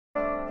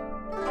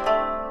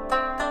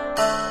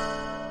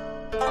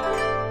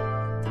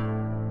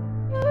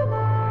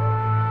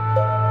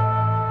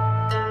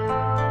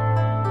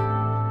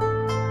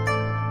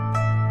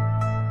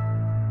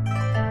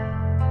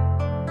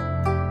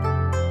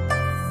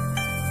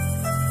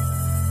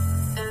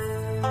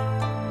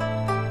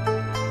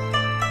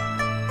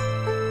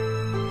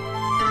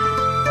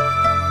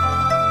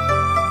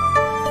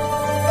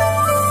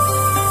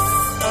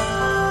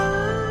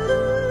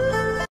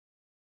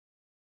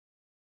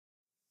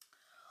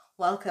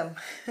Welcome.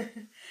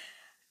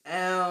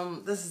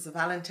 This is a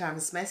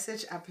Valentine's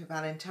message. Happy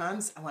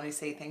Valentine's. I want to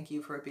say thank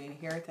you for being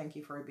here. Thank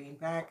you for being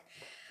back.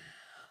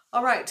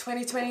 All right,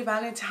 2020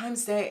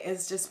 Valentine's Day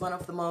is just one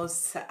of the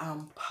most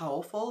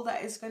powerful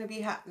that is going to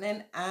be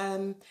happening.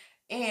 And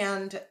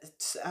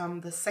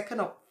the 2nd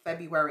of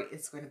February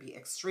is going to be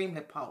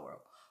extremely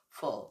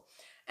powerful.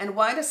 And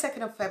why the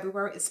 2nd of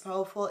February is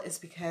powerful is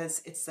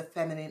because it's the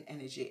feminine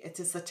energy.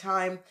 It is the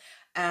time,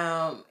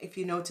 if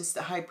you notice,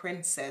 the High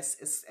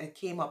Princess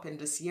came up in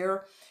this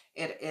year.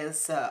 It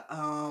is the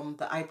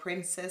High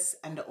Princess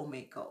and the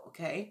Omega,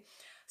 okay?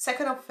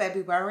 2nd of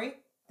February,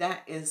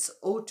 that is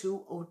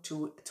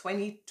 0202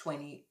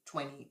 2020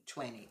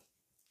 2020.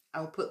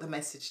 I'll put the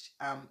message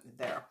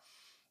there.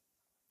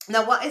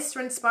 Now, what is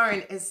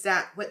transpiring is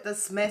that with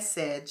this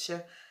message,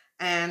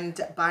 and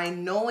by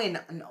knowing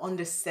and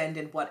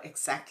understanding what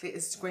exactly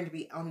is going to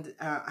be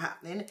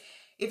happening,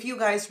 if you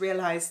guys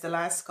realize the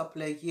last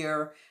couple of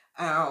years,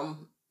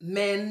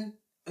 men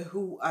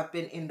who have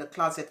been in the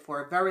closet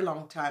for a very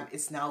long time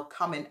is now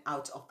coming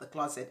out of the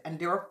closet, and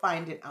they're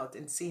finding out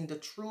and seeing the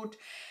truth,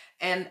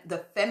 and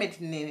the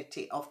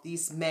femininity of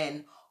these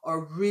men are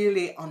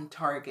really on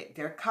target.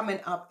 They're coming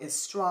up as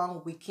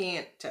strong. We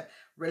can't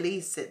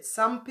release it.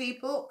 Some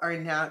people are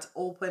not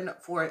open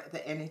for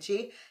the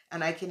energy,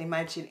 and I can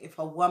imagine if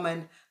a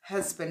woman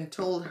husband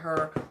told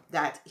her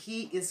that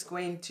he is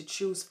going to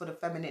choose for the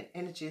feminine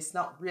energy, it's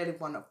not really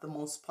one of the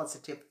most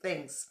positive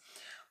things.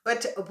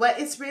 But what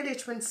is really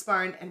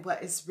transpiring and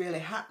what is really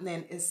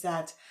happening is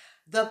that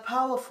the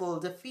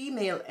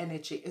female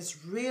energy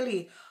is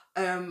really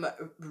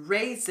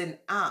raising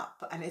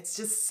up, and it's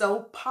just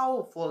so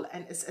powerful,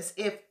 and it's as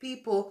if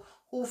people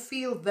who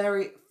feel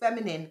very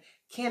feminine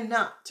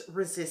cannot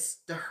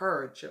resist the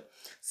urge.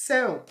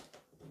 So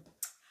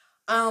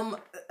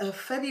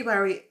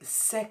February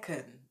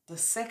 2nd, the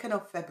 2nd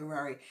of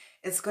February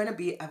is going to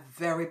be a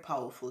very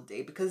powerful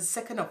day, because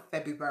the 2nd of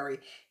February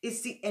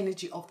is the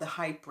energy of the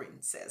High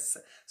Princess.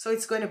 So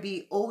it's going to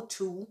be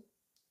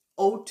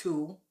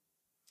 0202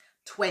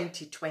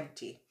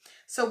 2020.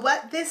 So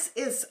what this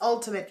is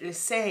ultimately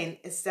saying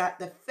is that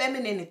the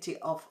femininity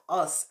of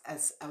us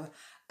as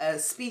a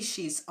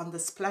species on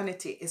this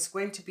planet is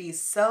going to be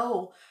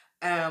so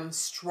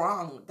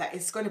strong that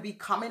it's going to be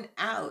coming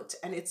out,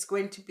 and it's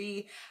going to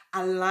be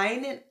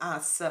aligning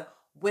us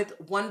with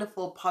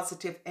wonderful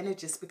positive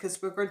energies,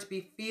 because we're going to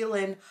be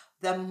feeling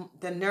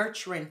the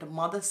nurturing, the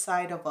mother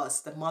side of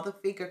us, the mother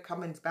figure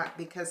coming back,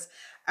 because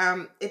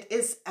it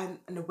is an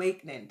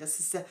awakening. This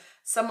is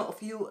some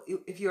of you,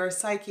 if you're a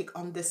psychic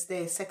on this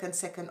day,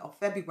 2nd of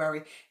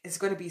February, is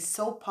going to be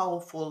so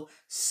powerful,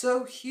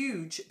 so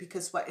huge,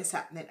 because what is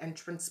happening and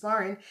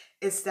transpiring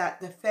is that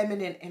the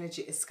feminine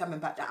energy is coming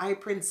back. The High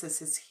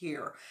Princess is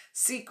here.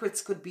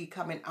 Secrets could be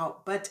coming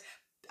out, but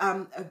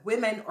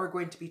women are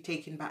going to be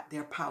taking back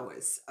their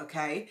powers,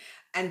 okay?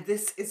 And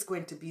this is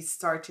going to be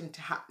starting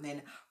to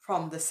happening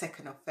from the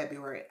 2nd of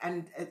February.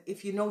 And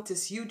if you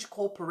notice, huge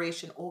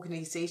corporation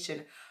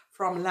organization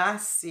from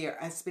last year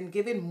has been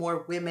giving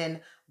more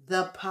women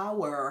the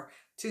power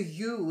to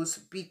use,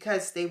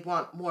 because they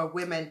want more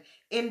women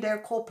in their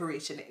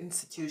corporation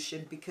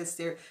institution, because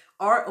they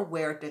are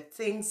aware that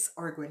things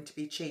are going to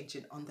be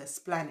changing on this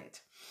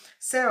planet.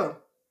 So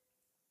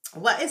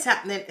what is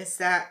happening is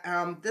that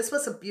this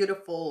was a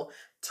beautiful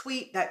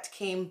tweet that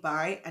came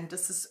by, and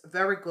this is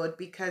very good,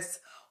 because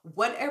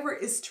whatever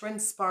is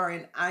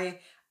transpiring, I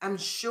am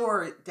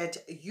sure that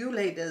you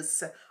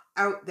ladies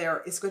out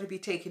there is going to be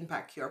taking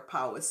back your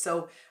power.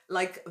 So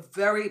like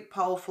very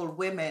powerful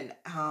women,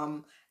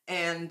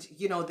 and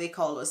you know, they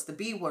call us the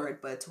B word,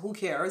 but who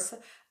cares?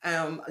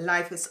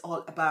 Life is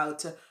all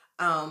about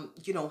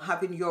you know,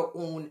 having your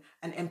own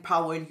and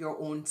empowering your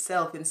own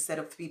self, instead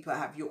of people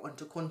have you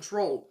under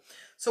control.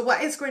 So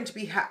what is going to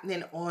be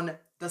happening on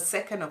the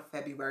 2nd of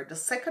February? The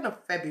 2nd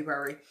of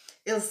February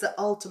is the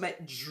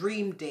ultimate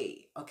dream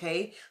day,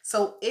 okay?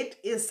 So it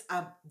is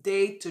a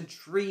day to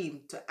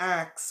dream, to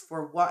ask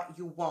for what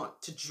you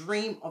want, to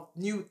dream of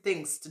new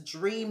things, to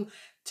dream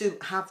to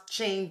have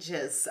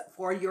changes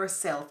for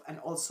yourself and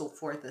also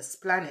for this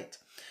planet.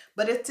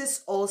 But it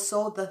is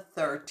also the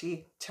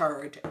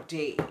 33rd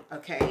day,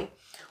 okay?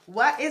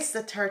 What is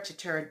the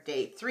 33rd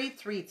day?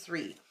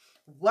 333.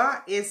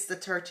 What is the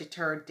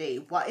 33rd day?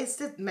 What is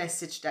the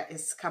message that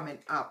is coming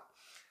up?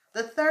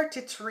 The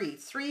 33.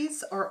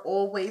 Threes are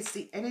always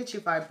the energy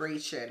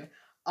vibration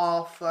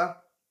of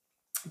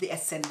the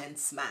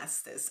Ascendance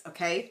Masters,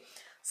 okay?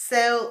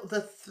 So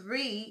the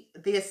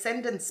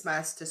Ascendance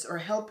Masters are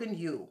helping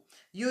you.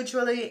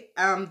 Usually,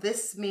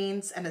 this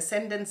means an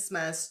Ascendance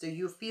Master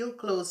you feel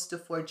close to.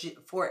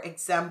 For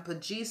example,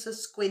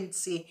 Jesus,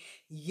 Quincy,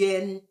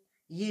 Yin,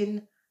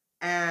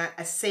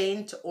 a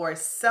saint, or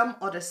some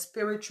other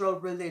spiritual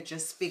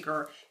religious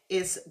figure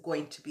is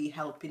going to be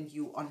helping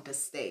you on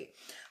this day.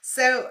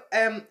 So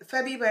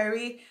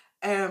February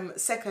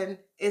second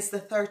is the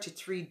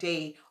 33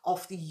 day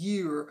of the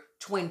year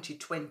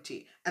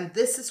 2020, and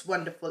this is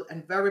wonderful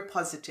and very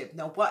positive.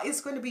 Now what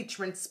is going to be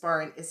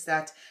transpiring is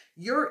that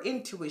your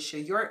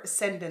intuition, your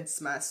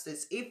ascendance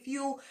masters, if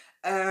you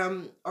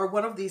are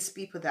one of these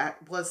people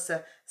that was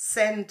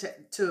sent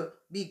to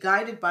be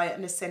guided by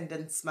an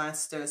ascendance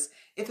masters,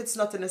 if it's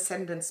not an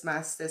ascendance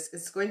masters,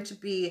 it's going to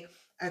be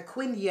a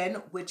Queen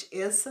Yen, which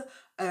is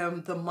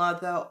the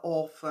mother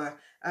of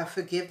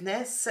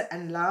forgiveness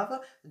and love.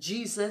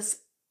 Jesus,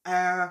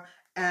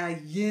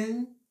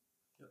 Yin,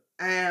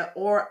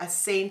 or a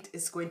saint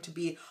is going to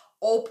be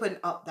open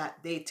up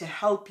that day to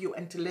help you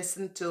and to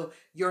listen to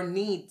your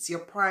needs, your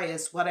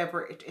prayers,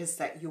 whatever it is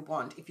that you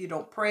want. If you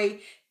don't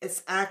pray,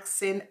 it's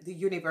asking the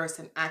universe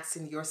and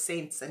asking your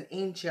saints and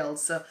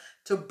angels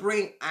to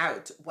bring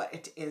out what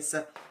it is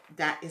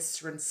that is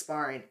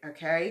transpiring.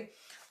 Okay,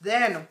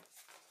 then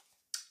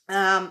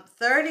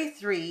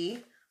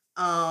 33,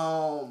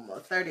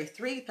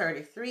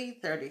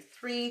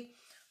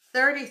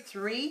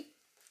 33,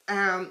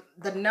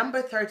 the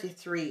number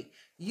 33,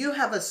 you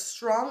have a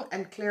strong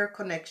and clear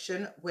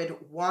connection with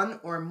one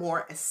or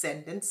more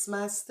ascendance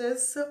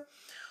masters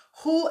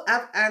who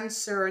have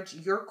answered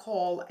your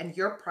call and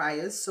your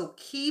prayers. So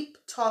keep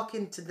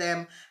talking to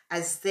them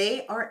as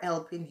they are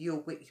helping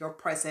you with your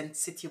present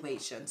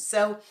situation.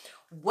 So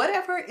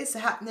whatever is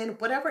happening,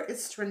 whatever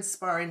is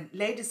transpiring,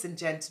 ladies and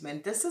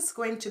gentlemen, this is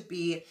going to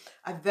be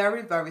a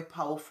very, very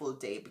powerful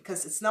day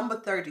because it's number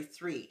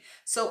 33.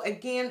 So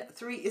again,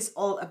 3 is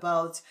all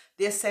about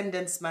the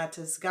ascendance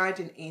matters,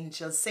 guardian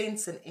angels,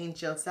 saints and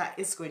angels that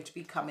is going to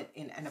be coming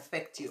in and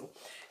affect you.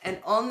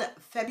 And on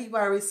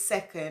February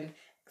 2nd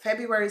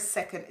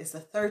is the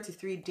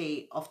 33rd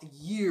day of the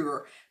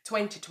year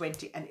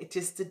 2020, and it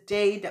is the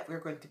day that we're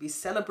going to be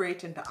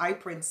celebrating the High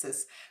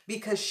Princess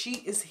because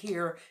she is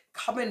here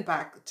coming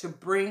back to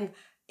bring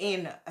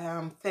in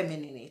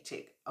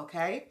femininity.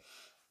 Okay,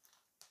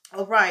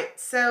 all right,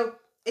 so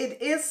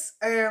it is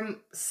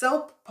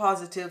so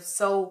positive,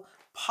 so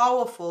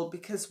powerful,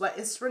 because what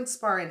is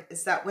transpiring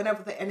is that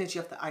whenever the energy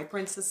of the High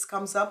Princess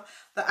comes up,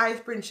 the High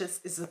Princess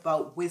is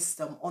about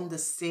wisdom,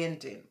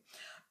 understanding.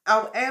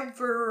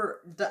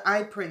 However, the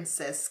High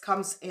Princess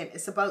comes in,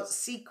 it's about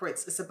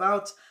secrets, it's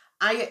about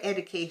higher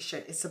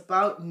education, it's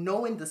about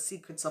knowing the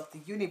secrets of the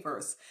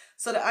universe.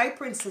 So the High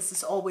Princess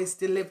is always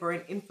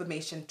delivering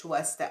information to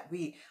us that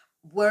we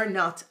were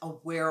not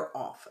aware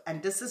of.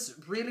 And this is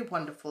really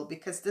wonderful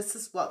because this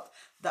is what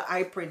the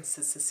High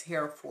Princess is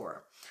here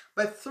for.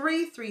 But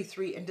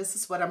 333, and this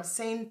is what I'm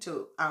saying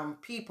to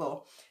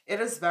people, it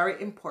is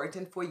very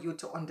important for you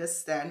to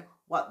understand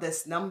what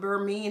this number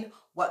mean,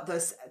 what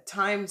this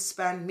time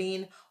span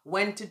mean,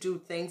 when to do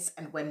things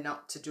and when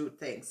not to do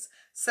things.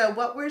 So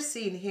what we're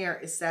seeing here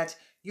is that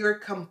you're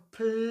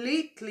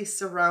completely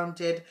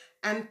surrounded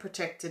and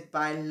protected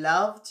by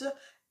loved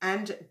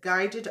and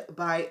guided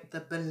by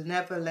the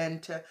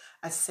benevolent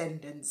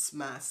ascendance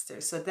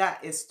master. So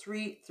that is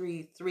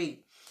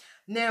 333.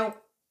 Now,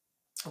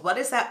 what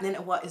is happening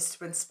and what is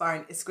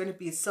transpiring is going to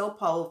be so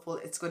powerful.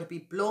 It's going to be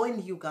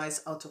blowing you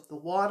guys out of the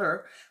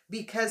water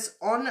because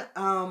on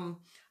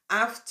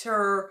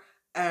after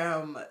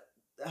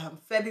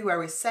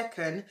February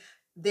 2nd,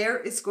 there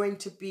is going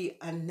to be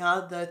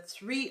another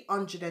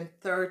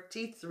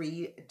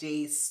 333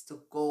 days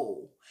to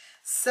go.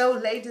 So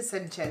ladies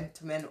and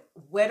gentlemen,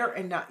 whether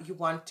or not you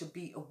want to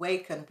be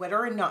awakened, whether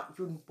or not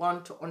you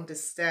want to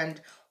understand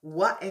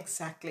what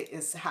exactly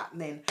is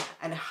happening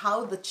and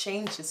how the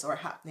changes are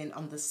happening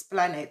on this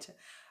planet,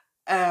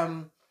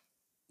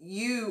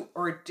 you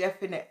are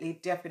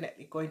definitely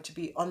going to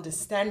be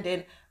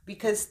understanding,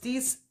 because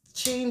these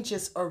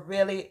changes are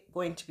really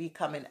going to be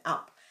coming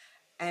up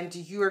and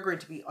you are going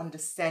to be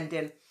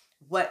understanding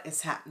what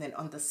is happening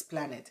on this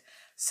planet.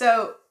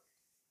 So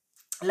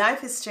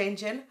life is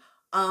changing.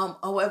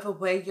 However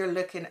way you're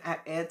looking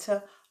at it,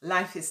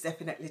 life is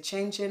definitely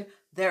changing.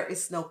 There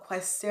is no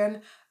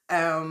question.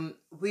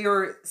 We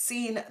are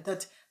seeing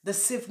that the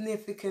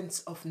significance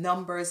of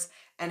numbers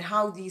and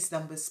how these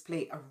numbers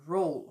play a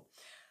role.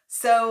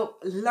 So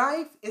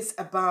life is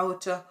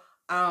about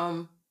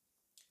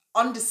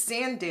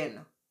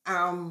understanding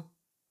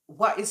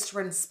what is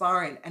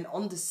transpiring and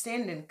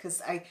understanding, because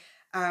I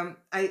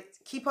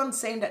keep on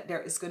saying that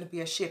there is going to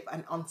be a shift,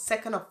 and on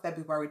 2nd of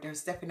February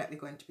there's definitely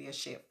going to be a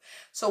shift.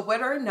 So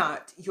whether or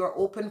not you're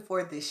open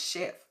for this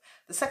shift,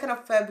 the 2nd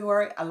of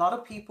February, a lot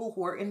of people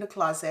who are in the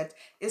closet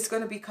is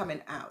going to be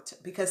coming out,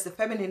 because the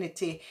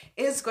femininity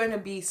is going to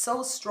be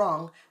so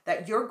strong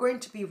that you're going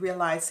to be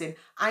realizing,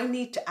 I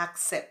need to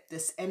accept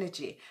this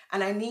energy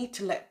and I need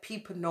to let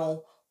people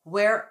know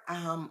where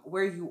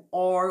you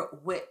are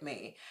with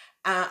me.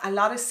 A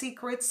lot of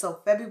secrets.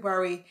 So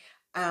February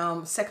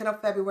 2nd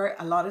of February,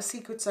 a lot of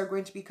secrets are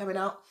going to be coming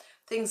out.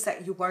 Things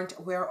that you weren't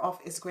aware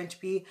of is going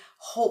to be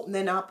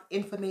opening up.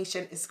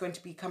 Information is going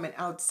to be coming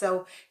out.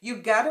 So you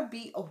gotta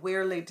be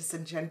aware, ladies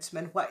and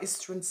gentlemen, what is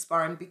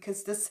transpiring,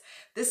 because this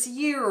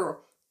year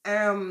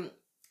and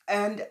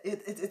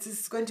it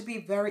is going to be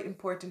very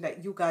important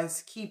that you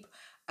guys keep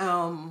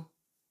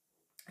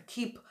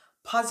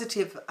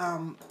positive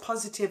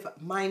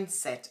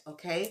mindset,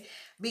 okay?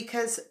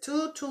 Because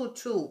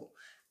 222,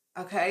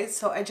 okay,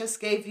 so I just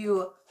gave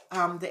you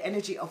the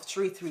energy of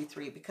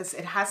 333 because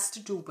it has to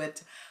do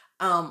with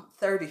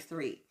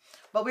 33.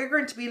 But we're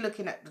going to be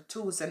looking at the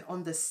twos and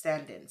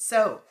understanding.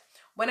 So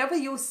whenever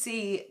you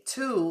see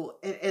two,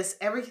 it is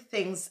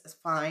everything's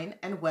fine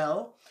and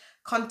well.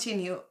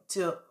 Continue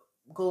to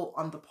go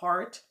on the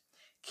part.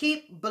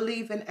 Keep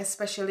believing,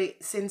 especially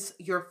since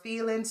your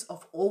feelings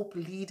of hope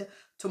lead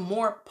to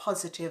more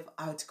positive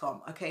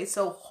outcome. Okay,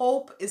 so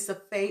hope is the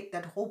faith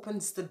that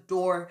opens the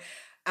door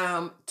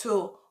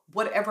to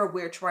whatever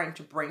we're trying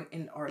to bring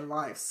in our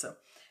lives. So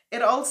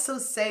it also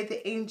say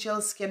the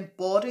angels can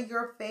border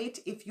your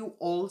fate if you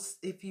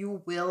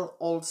will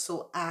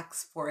also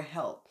ask for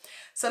help.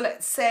 So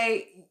let's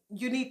say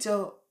you need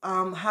to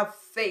have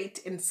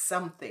faith in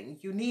something.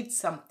 You need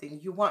something.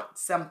 You want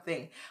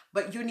something,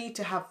 but you need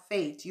to have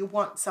faith. You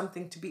want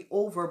something to be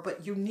over,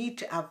 but you need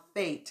to have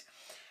faith.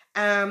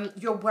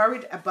 You're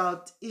worried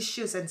about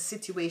issues and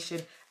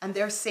situation, and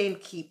they're saying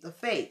keep the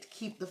faith.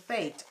 Keep the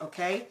faith.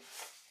 Okay,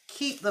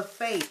 keep the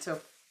faith.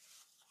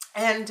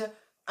 And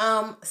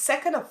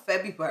 2nd of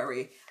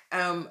February,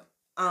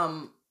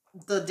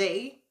 the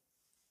day,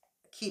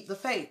 keep the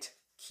faith.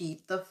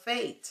 Keep the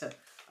faith.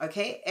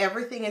 Okay,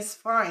 everything is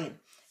fine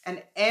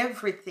and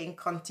everything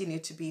continue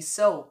to be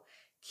so.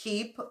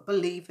 Keep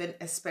believing,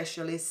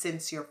 especially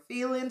since your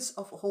feelings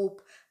of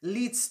hope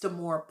leads to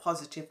more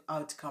positive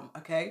outcome.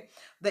 Okay,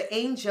 the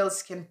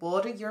angels can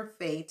border your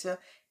fate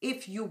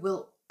if you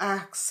will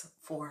ask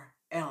for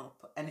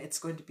help, and it's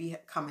going to be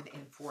coming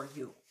in for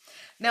you.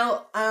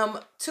 Now,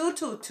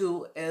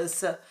 222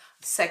 is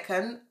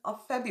 2nd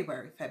of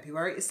February.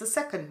 February is the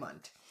 2nd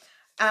month.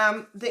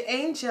 The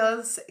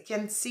angels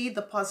can see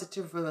the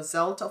positive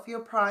result of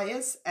your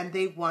prayers, and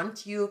they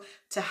want you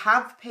to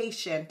have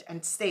patience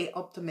and stay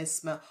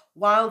optimistic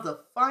while the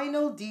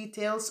final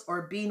details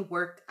are being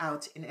worked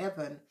out in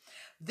heaven.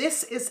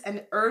 This is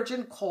an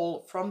urgent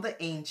call from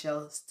the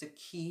angels to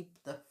keep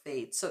the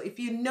faith. So if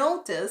you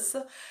notice,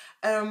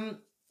 the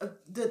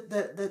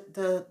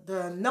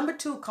number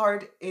 2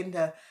 card in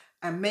the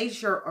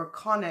major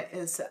arcana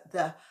is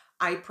the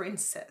High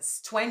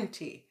Priestess.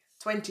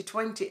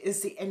 2020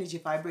 is the energy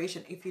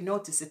vibration. If you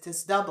notice, it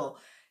is double.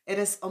 It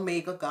is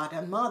Omega, God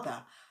and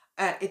Mother.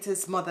 It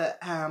is Mother,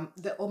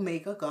 the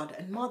Omega, God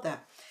and Mother.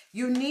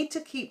 You need to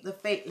keep the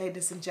faith,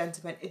 ladies and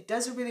gentlemen. It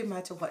doesn't really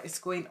matter what is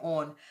going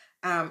on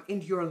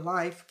in your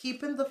life.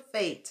 Keeping the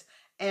faith,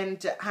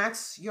 and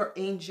ask your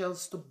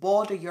angels to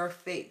border your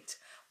faith.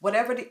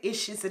 Whatever the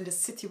issues and the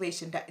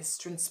situation that is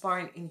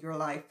transpiring in your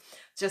life,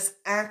 just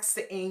ask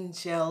the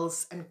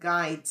angels and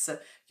guides,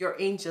 your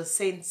angels,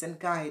 saints and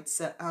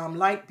guides,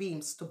 light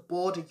beams to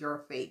border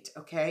your faith,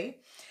 okay?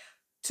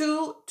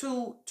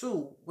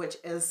 222, which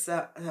is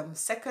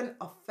 2nd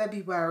of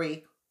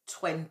February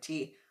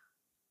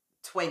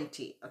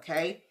 2020,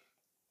 okay?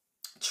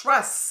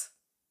 Trust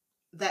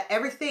that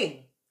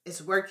everything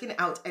is working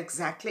out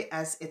exactly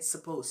as it's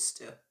supposed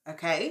to,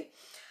 okay?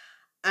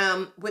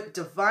 With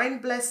divine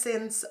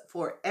blessings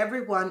for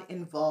everyone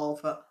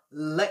involved,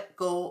 let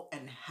go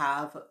and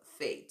have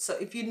faith. So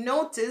if you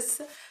notice,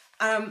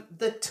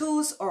 the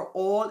twos are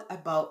all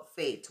about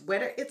faith,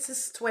 whether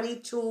it's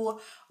 22,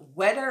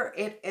 whether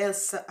it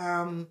is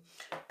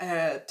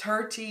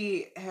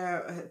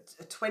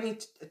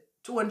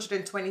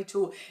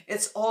 222,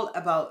 it's all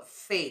about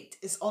faith.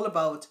 It's all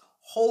about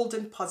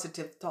holding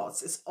positive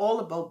thoughts. It's all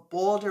about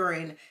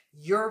bordering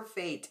your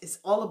faith. It's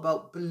all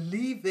about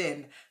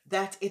believing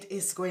that it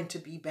is going to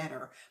be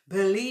better,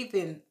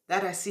 believing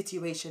that a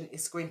situation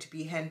is going to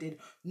be ended,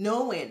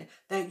 knowing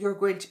that you're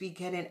going to be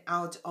getting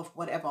out of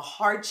whatever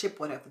hardship,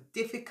 whatever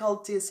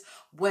difficulties,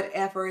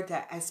 whatever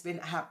that has been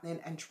happening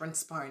and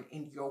transpiring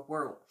in your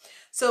world.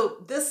 So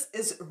this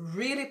is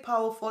really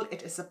powerful.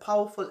 It is a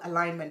powerful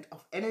alignment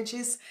of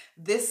energies.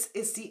 This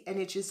is the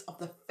energies of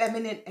the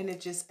feminine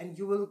energies, and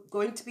you will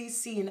going to be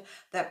seeing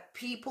that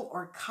people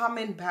are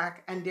coming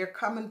back, and they're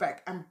coming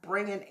back and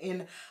bringing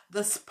in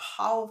this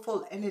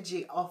powerful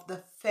energy of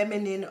the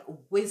feminine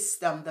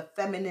wisdom, the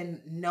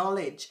feminine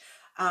knowledge,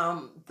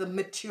 the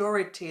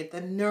maturity,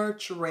 the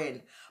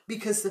nurturing,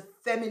 because the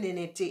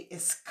femininity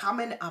is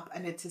coming up,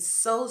 and it is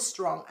so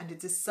strong and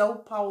it is so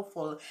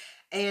powerful,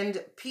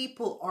 and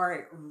people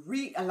are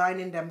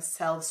realigning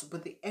themselves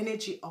with the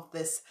energy of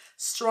this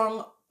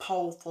strong,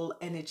 powerful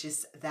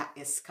energies that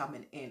is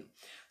coming in.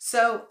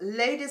 So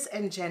ladies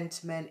and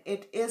gentlemen,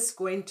 it is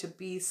going to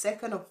be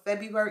 2nd of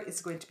February.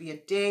 It's going to be a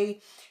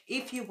day.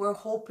 If you were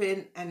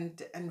hoping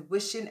and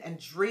wishing and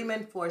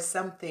dreaming for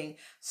something,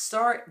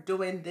 start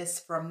doing this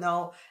from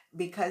now,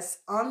 because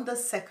on the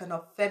 2nd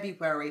of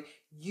February,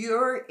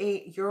 your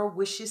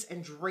wishes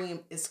and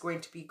dream is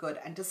going to be good.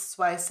 And this is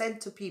why I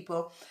said to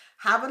people,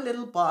 have a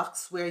little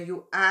box where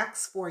you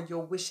ask for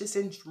your wishes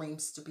and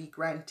dreams to be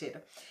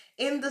granted.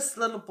 In this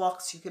little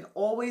box, you can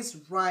always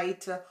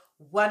write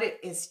what it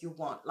is you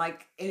want.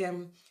 Like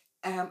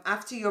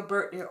after your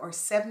birthday or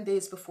 7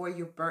 days before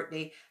your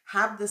birthday,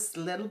 have this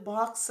little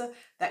box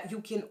that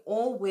you can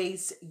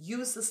always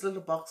use this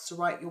little box to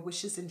write your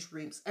wishes and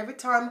dreams. Every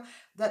time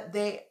that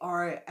they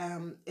are,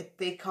 if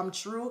they come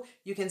true,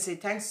 you can say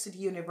thanks to the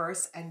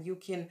universe, and you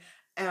can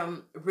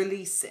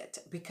release it,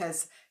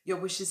 because your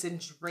wishes and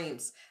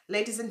dreams.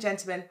 Ladies and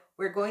gentlemen,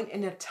 we're going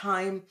in a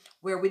time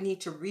where we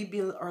need to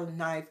rebuild our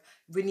life.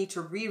 We need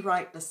to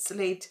rewrite the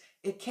slate.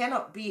 It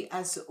cannot be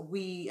as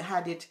we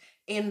had it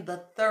in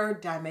the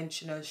third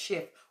dimensional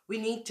shift. We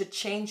need to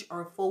change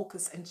our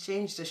focus and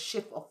change the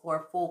shift of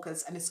our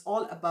focus. And it's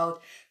all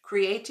about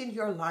creating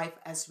your life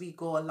as we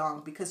go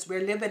along, because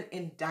we're living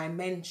in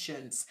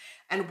dimensions.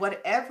 And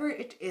whatever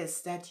it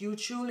is that you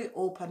truly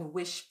hope and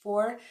wish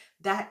for,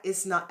 that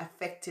is not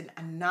affecting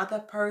another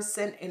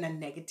person in a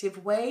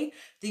negative way,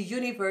 the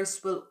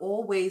universe will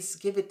always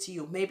give it to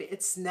you. Maybe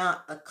it's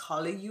not the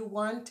color you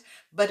want,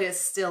 but it's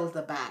still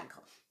the bag.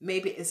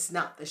 Maybe it's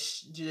not the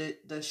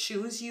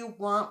shoes you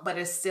want, but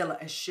it's still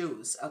a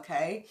shoes,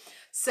 okay?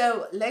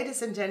 So,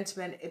 ladies and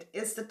gentlemen, it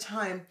is the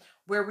time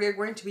where we're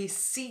going to be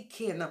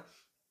seeking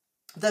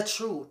the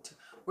truth.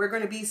 We're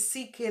going to be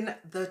seeking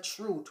the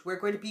truth. We're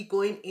going to be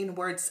going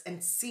inwards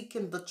and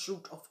seeking the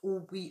truth of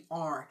who we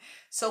are.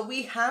 So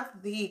we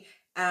have the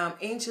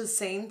angel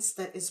saints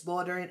that is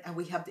bordering, and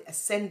we have the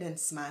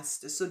ascendance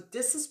master. So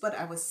this is what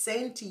I was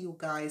saying to you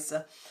guys,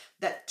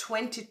 that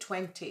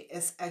 2020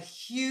 is a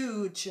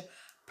huge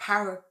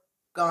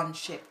paragon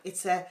shift.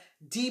 It's a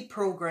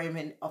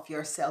deprogramming of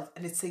yourself,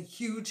 and it's a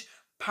huge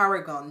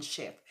paragon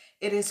shift.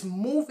 It is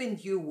moving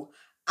you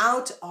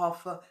out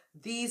of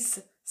these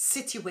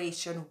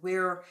situation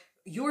where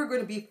you're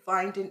going to be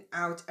finding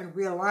out and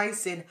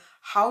realizing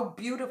how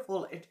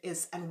beautiful it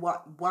is, and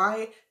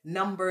why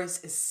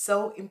numbers is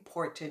so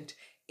important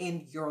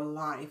in your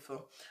life.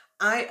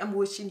 I am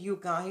wishing you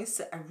guys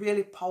a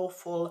really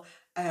powerful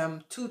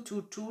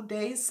 222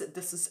 days.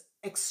 This is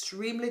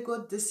extremely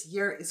good. This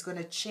year is going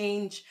to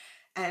change,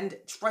 and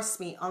trust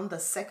me, on the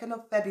 2nd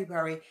of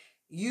February,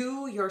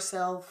 you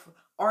yourself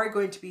are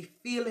going to be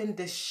feeling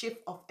the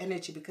shift of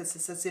energy, because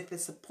it's as if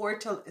it's a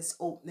portal is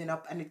opening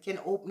up, and it can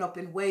open up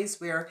in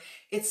ways where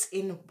it's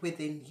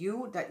within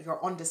you that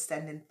you're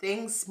understanding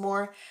things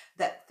more,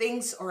 that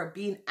things are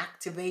being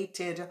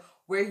activated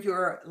where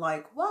you're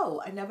like, whoa,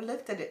 I never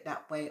looked at it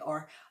that way,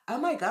 or oh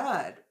my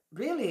God,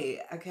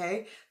 really?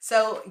 Okay,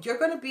 so you're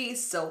going to be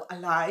so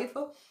alive.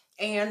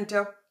 And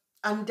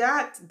on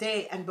that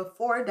day and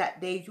before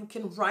that day, you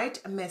can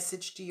write a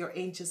message to your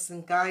angels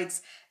and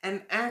guides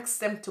and ask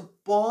them to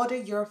border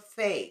your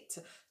fate,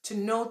 to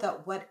know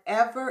that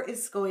whatever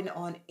is going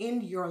on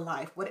in your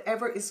life,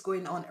 whatever is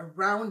going on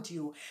around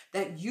you,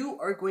 that you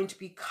are going to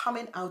be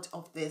coming out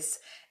of this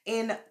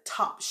in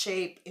top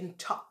shape, in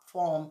top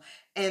form,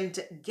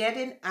 and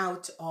getting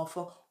out of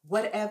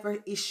whatever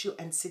issue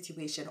and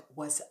situation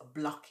was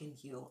blocking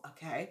you.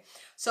 Okay,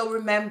 so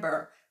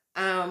remember,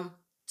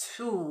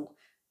 22,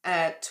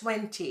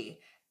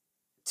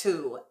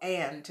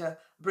 and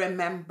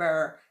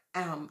remember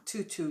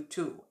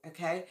 222.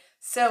 Okay,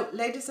 so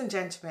ladies and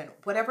gentlemen,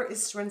 whatever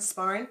is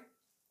transpiring,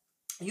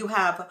 you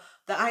have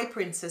the Eye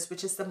Princess,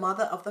 which is the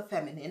mother of the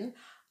feminine.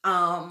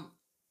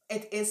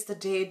 It is the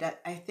day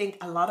that I think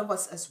a lot of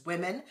us as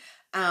women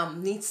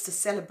needs to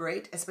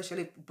celebrate,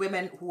 especially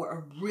women who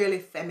are really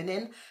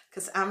feminine,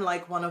 because I'm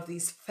like one of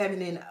these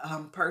feminine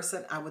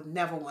person. I would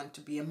never want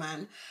to be a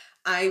man.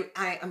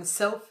 I am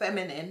so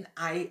feminine.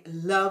 I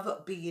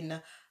love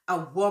being a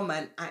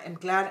woman. I am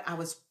glad I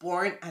was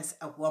born as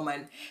a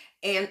woman.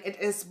 And it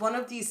is one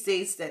of these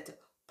days that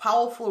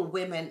powerful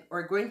women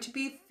are going to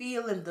be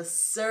feeling the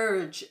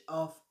surge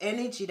of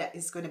energy that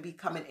is going to be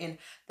coming in,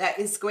 that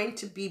is going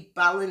to be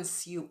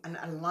balance you and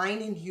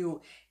aligning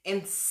you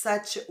in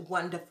such a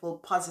wonderful,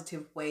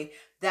 positive way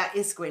that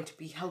is going to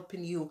be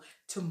helping you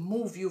to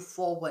move you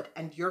forward.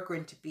 And you're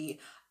going to be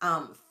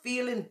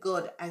feeling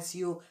good as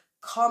you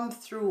come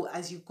through,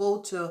 as you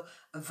go to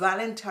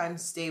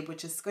Valentine's Day,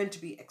 which is going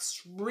to be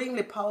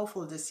extremely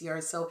powerful this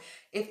year. So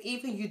if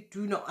even you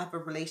do not have a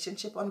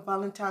relationship on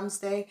Valentine's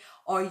Day,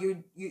 or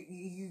you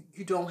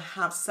don't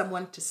have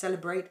someone to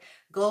celebrate,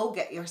 go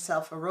get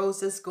yourself a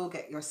roses, go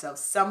get yourself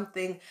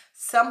something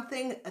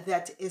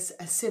that is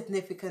a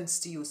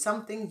significance to you,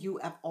 something you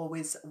have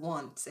always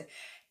wanted,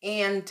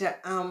 and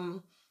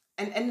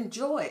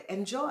enjoy.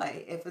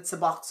 If it's a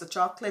box of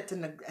chocolate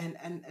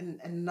and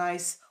a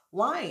nice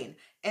wine,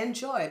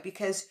 enjoy,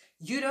 because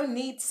you don't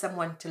need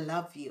someone to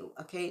love you.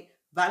 Okay,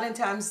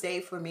 Valentine's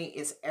Day for me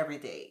is every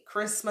day.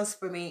 Christmas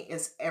for me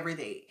is every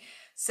day.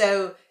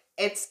 So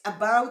it's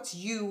about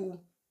you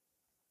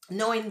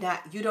knowing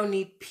that you don't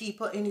need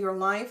people in your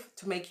life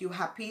to make you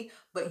happy,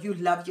 but you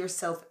love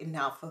yourself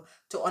enough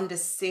to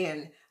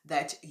understand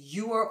that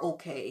you are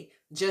okay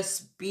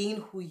just being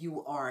who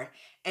you are,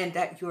 and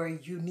that you're a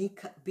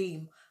unique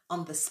being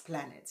on this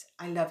planet.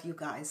 I love you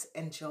guys.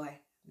 Enjoy.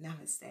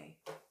 Namaste.